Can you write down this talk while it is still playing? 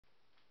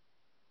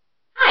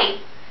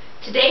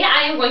Today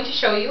I am going to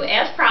show you,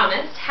 as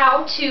promised,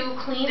 how to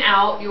clean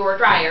out your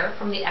dryer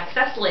from the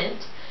excess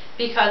lint,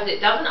 because it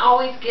doesn't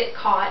always get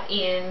caught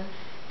in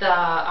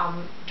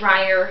the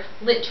dryer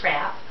lint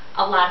trap.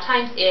 A lot of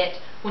times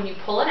when you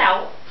pull it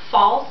out,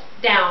 falls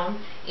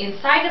down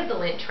inside of the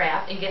lint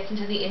trap and gets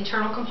into the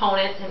internal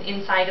components and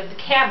inside of the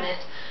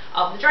cabinet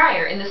of the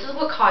dryer. And this is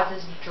what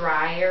causes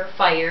dryer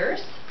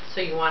fires, so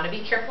you want to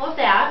be careful of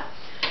that.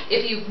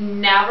 If you've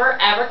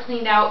never ever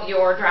cleaned out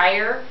your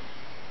dryer,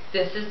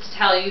 this is to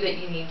tell you that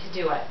you need to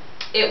do it.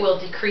 It will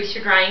decrease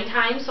your drying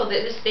time so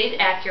that it stays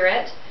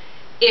accurate.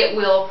 It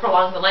will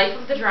prolong the life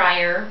of the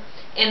dryer,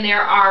 and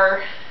there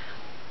are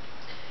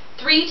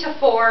 3 to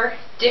 4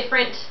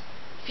 different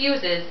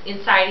fuses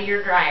inside of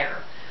your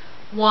dryer.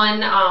 2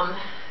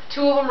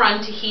 of them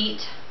run to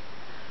heat,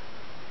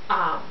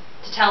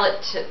 to tell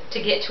it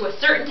to get to a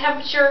certain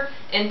temperature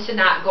and to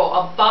not go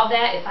above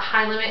that. It's a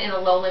high limit and a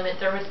low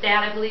limit thermostat,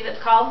 I believe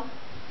it's called.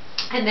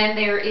 And then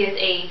there is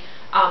a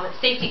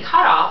safety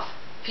cutoff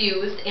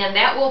fuse, and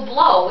that will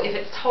blow if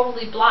it's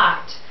totally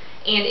blocked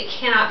and it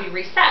cannot be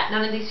reset.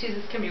 None of these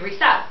fuses can be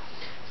reset.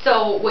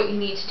 So what you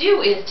need to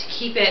do is to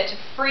keep it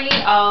free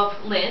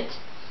of lint,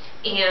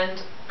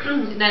 and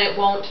then it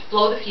won't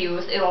blow the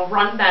fuse. It'll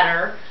run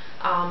better,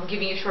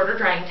 giving you shorter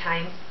drying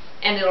times,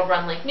 and it'll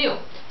run like new.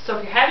 So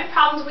if you're having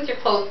problems with your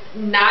clothes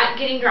not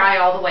getting dry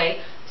all the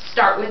way,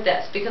 start with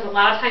this, because a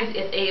lot of times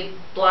it's a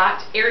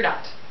blocked air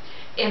duct.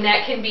 And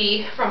that can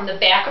be from the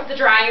back of the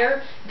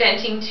dryer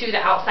venting to the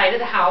outside of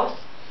the house.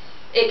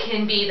 It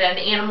can be that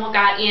an animal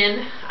got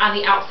in on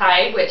the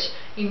outside, which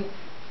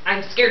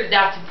I'm scared to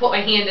death to put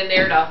my hand in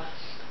there to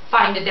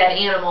find a dead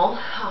animal,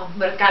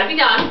 but it's got to be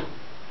done.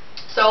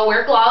 So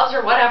wear gloves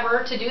or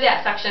whatever to do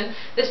that section.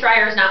 This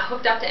dryer is not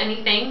hooked up to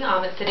anything.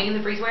 It's sitting in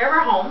the breezeway of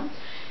our home,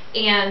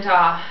 and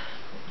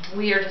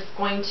we are just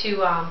going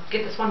to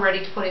get this one ready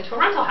to put into a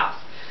rental house.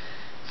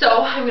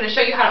 So I'm going to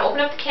show you how to open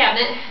up the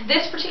cabinet.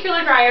 This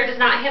particular dryer does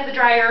not have the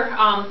dryer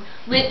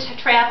lint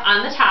trap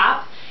on the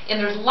top,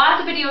 and there's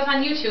lots of videos on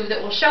YouTube that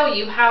will show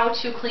you how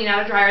to clean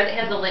out a dryer that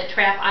has a lint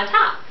trap on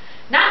top.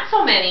 Not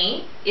so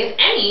many, if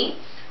any.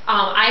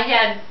 I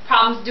had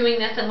problems doing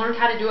this and learned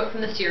how to do it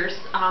from the Sears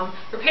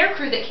repair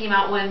crew that came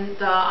out when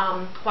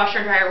the washer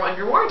and dryer were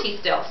under warranty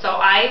still. So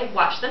I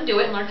watched them do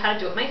it and learned how to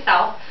do it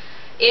myself.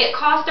 It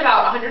cost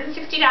about $160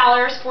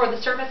 for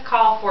the service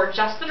call for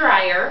just the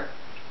dryer.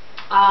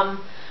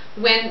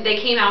 When they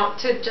came out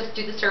to just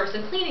do the service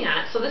and cleaning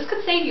on it. So this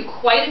could save you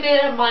quite a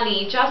bit of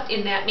money just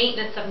in that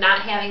maintenance of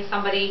not having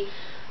somebody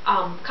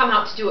come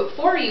out to do it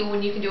for you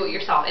when you can do it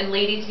yourself. And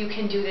ladies, you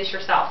can do this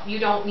yourself. You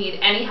don't need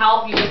any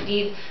help. You just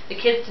need the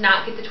kids to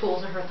not get the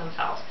tools and hurt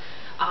themselves.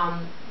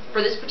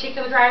 For this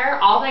particular dryer,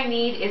 all I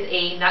need is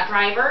a nut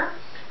driver,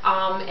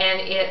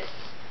 and it's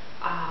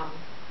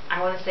I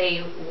want to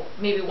say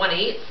maybe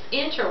 1/8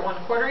 inch or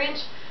 1/4 inch,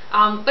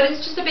 but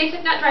it's just a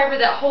basic nut driver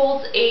that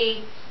holds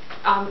a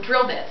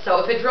drill bit. So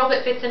if a drill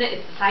bit fits in it,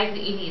 it's the size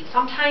that you need.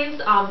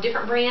 Sometimes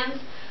different brands,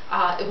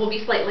 it will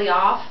be slightly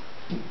off.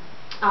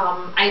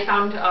 I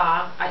found,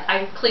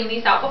 I've cleaned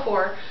these out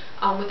before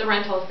with the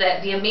rentals,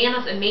 that the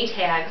Amanas and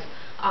Maytags,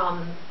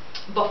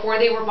 before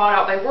they were bought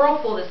out by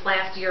Whirlpool this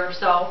last year or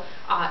so,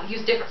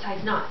 use different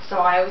size nuts. So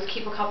I always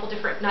keep a couple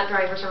different nut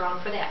drivers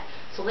around for that.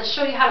 So let's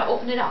show you how to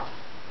open it up.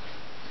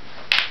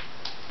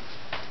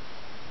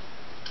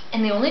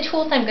 And the only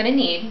tools I'm going to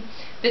need,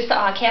 this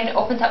cabinet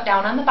opens up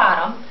down on the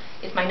bottom,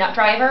 is my nut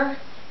driver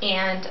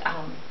and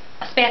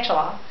a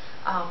spatula.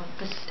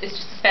 This is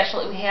just a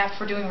spatula that we have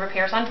for doing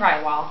repairs on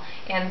drywall,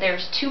 and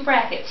there's 2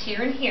 brackets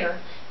here and here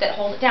that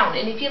hold it down,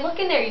 and if you look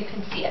in there you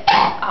can see it.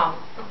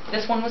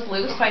 This one was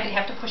loose, so I didn't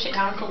have to push it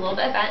down. It's a little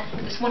bit bent.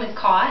 This one is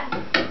caught,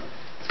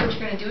 so what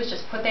you're going to do is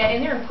just put that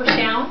in there and push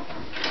down,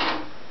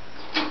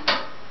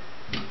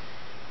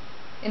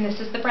 and this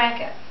is the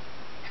bracket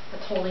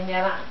that's holding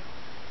that on.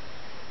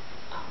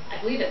 I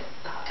believe it's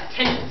a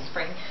tension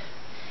spring,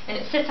 and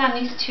it sits on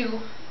these 2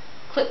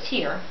 clips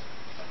here.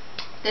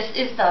 This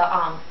is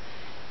the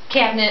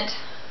cabinet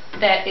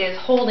that is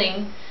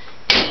holding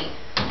the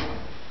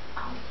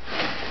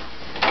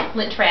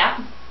lint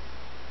trap,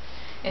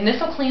 and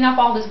this will clean up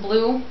all this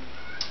blue.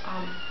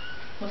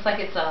 Looks like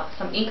it's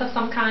some ink of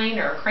some kind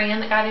or a crayon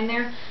that got in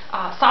there.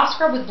 Soft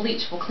scrub with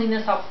bleach will clean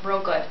this up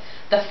real good.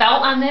 The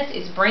felt on this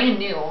is brand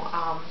new.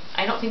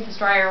 I don't think this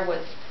dryer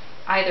was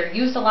either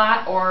used a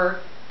lot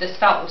or this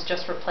felt was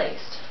just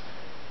replaced.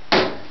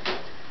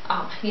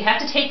 You have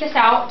to take this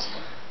out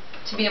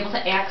to be able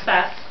to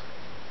access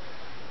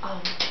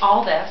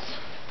all this.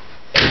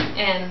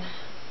 And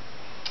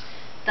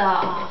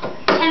the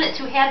tenants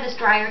who had this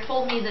dryer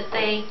told me that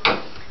they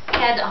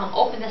had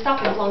opened this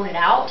up and blown it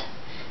out.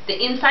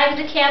 The inside of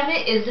the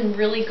cabinet is in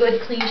really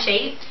good, clean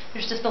shape.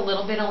 There's just a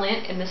little bit of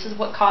lint, and this is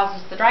what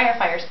causes the dryer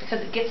fires, because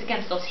it gets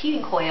against those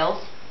heating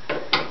coils,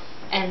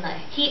 and the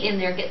heat in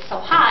there gets so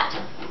hot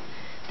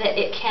that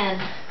it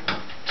can,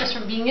 just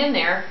from being in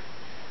there,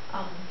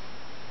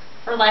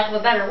 for lack of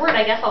a better word,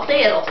 I guess I'll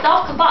say it'll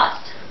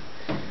self-combust.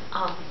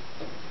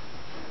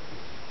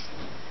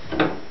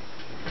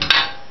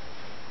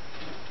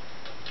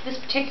 This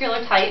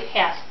particular type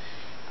has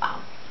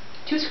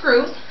 2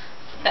 screws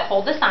that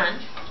hold this on.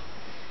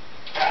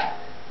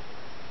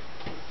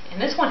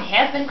 And this one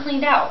has been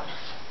cleaned out.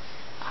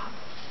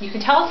 You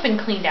can tell it's been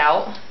cleaned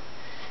out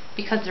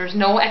because there's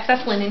no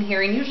excess linen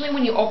here, and usually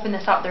when you open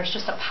this up there's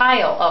just a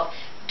pile of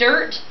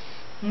dirt,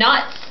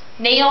 nuts,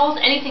 nails,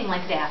 anything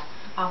like that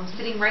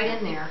sitting right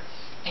in there,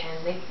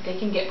 and they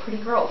can get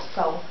pretty gross.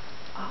 So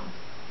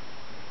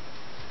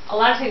a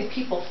lot of times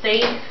people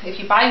say if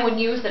you buy one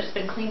used that it's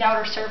been cleaned out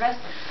or serviced,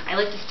 I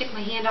like to stick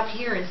my hand up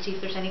here and see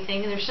if there's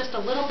anything, and there's just a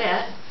little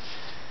bit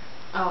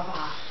of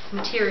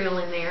material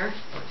in there.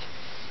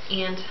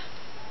 And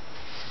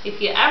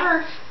if you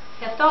ever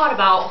have thought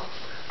about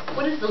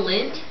what is the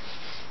lint,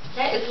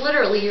 that is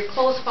literally your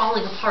clothes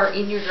falling apart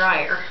in your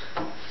dryer.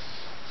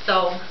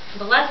 So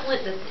the less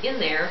lint that's in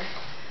there,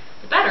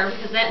 the better,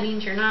 because that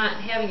means you're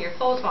not having your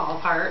clothes fall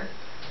apart.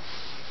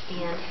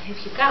 And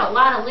if you've got a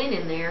lot of lint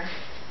in there,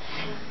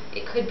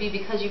 it could be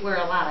because you wear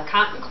a lot of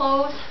cotton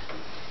clothes.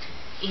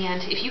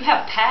 And if you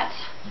have pets,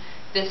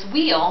 this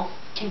wheel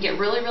can get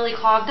really, really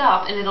clogged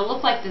up, and it'll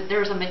look like that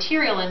there's a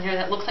material in there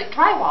that looks like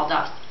drywall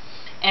dust.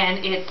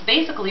 And it's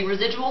basically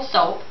residual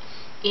soap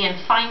and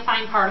fine,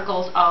 fine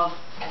particles of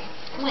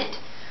lint.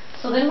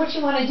 So then what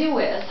you want to do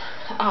is,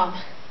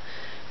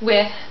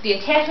 with the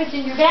attachments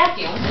in your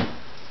vacuum,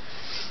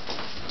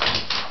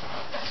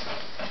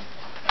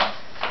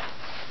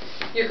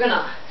 you're going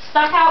to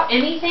suck out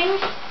anything,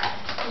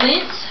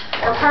 lint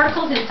or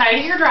particles inside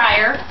of your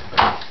dryer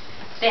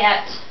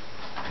that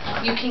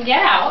you can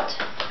get out.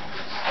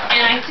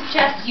 And I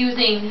suggest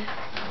using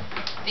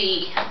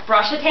the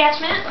brush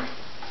attachment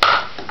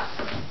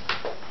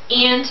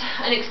and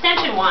an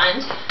extension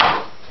wand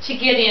to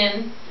get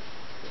in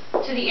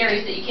to the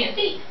areas that you can't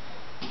see.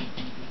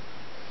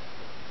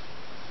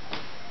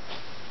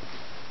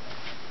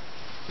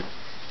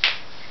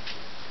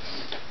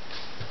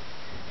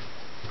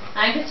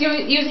 I'm just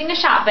using the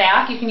shop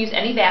vac. You can use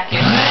any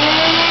vacuum.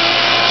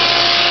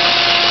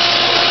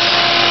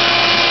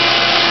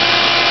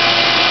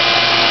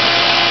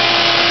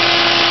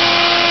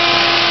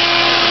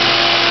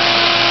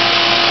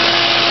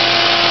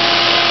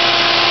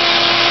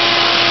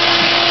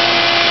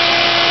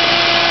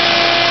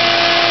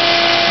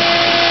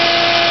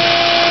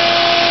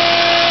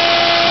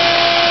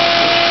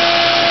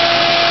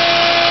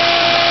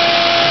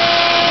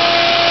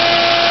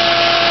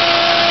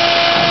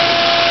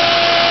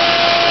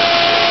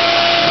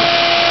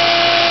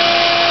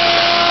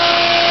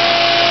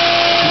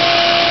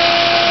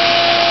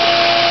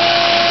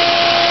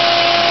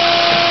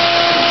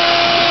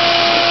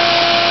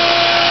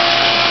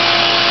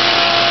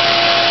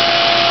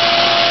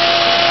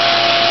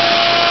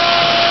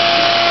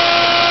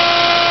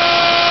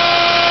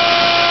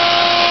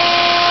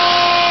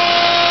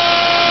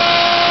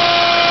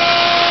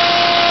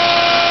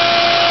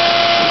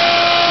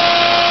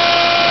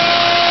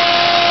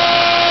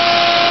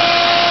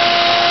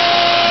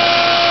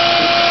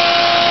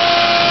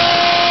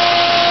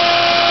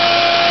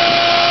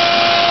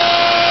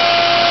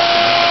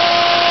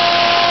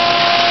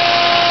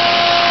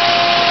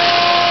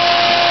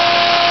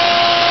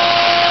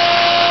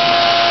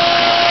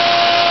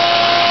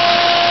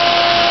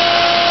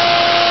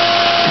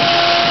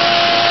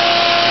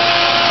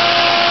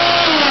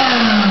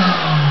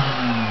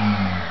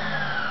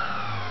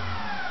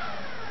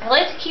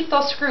 Keep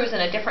those screws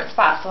in a different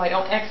spot so I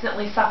don't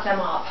accidentally suck them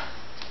up.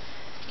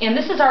 And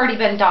this has already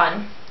been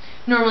done.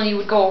 Normally you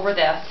would go over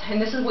this,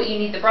 and this is what you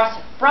need the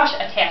brush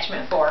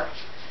attachment for,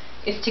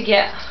 is to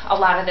get a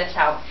lot of this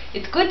out.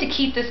 It's good to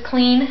keep this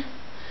clean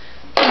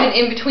even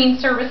in between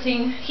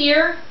servicing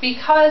here,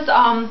 because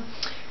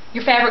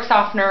your fabric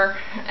softener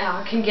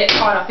can get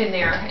caught up in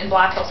there and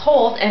block those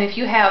holes, and if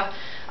you have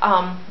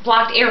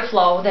blocked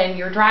airflow, then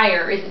your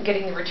dryer isn't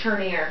getting the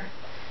return air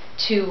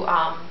to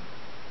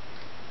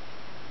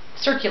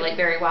circulate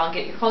very well and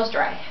get your clothes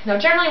dry. Now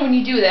generally when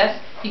you do this,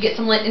 you get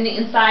some lint in the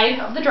inside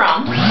of the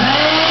drum.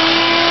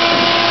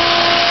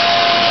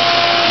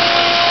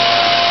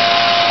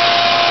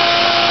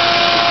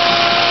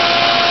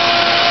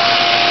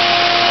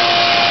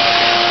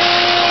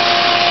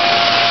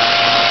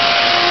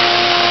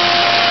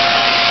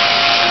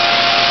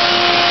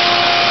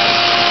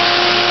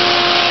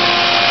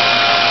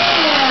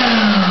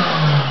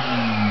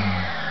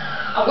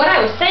 What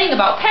I was saying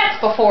about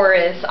pets before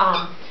is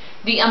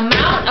the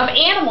amount of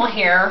animal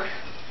hair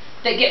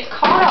that gets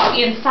caught up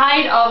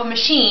inside of a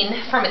machine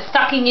from it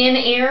sucking in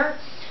air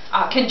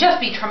can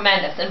just be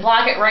tremendous and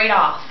block it right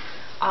off.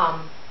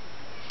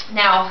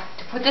 Now,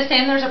 to put this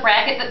in, there's a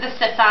bracket that this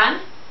sits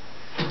on.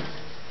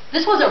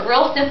 This was a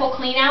real simple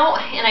clean out,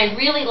 and I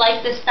really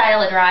like this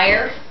style of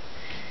dryer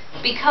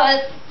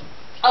because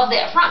of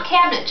that front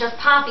cabinet just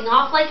popping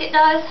off like it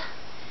does.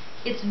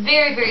 It's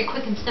very, very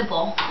quick and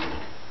simple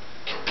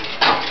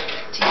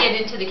to get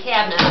into the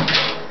cabinet.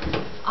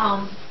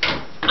 On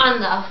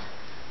the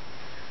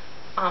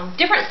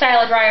different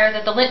style of dryer,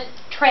 that the lint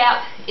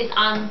trap is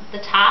on the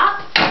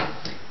top,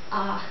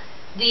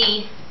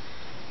 the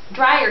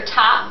dryer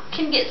top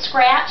can get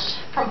scratched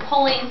from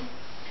pulling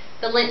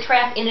the lint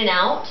trap in and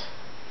out.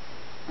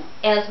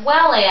 as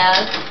well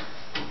as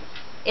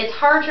it's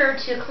harder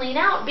to clean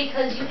out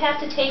because you have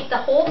to take the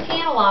whole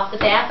panel off the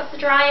back of the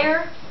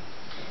dryer,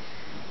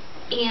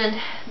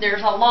 and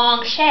there's a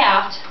long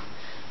shaft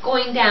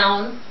going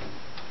down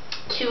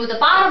to the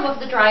bottom of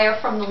the dryer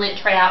from the lint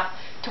trap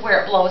to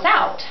where it blows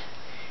out.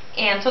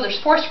 And so there's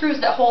 4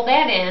 screws that hold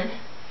that in,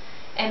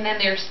 and then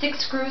there's 6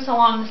 screws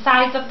along the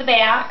sides of the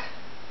back,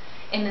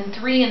 and then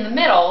 3 in the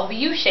middle of a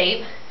U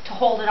shape to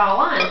hold it all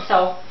on.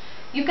 So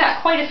you've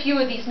got quite a few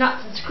of these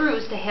nuts and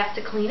screws to have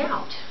to clean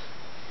out.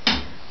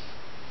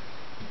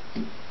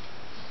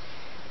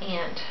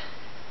 And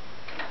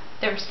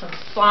there's some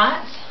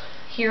slots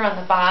here on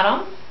the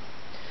bottom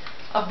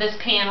of this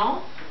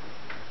panel,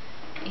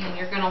 and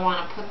you're going to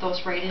want to put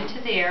those right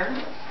into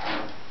there.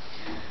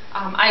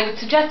 I would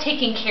suggest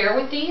taking care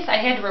with these. I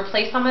had to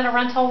replace them at a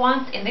rental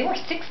once, and they were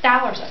 $6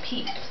 a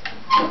piece.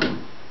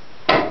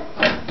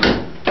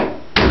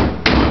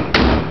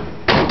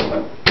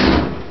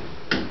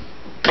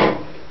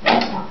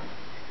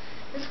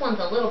 This one's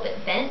a little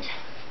bit bent.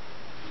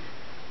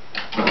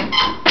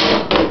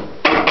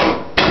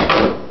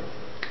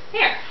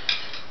 There.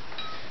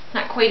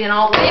 Not quite in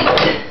all the way, but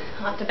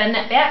I'll have to bend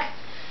that back.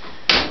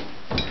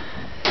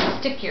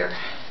 Stick your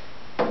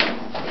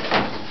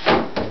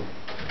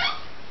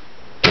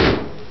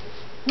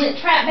lint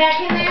trap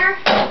back in there,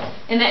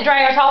 and that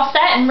dryer is all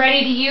set and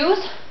ready to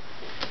use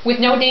with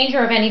no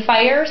danger of any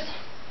fires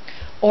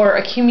or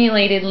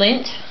accumulated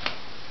lint,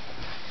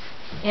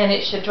 and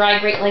it should dry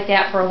great like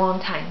that for a long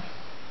time.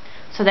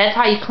 So that's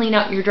how you clean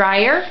out your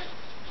dryer.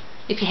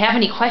 If you have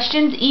any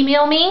questions,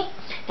 email me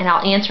and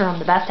I'll answer them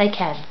the best I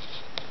can.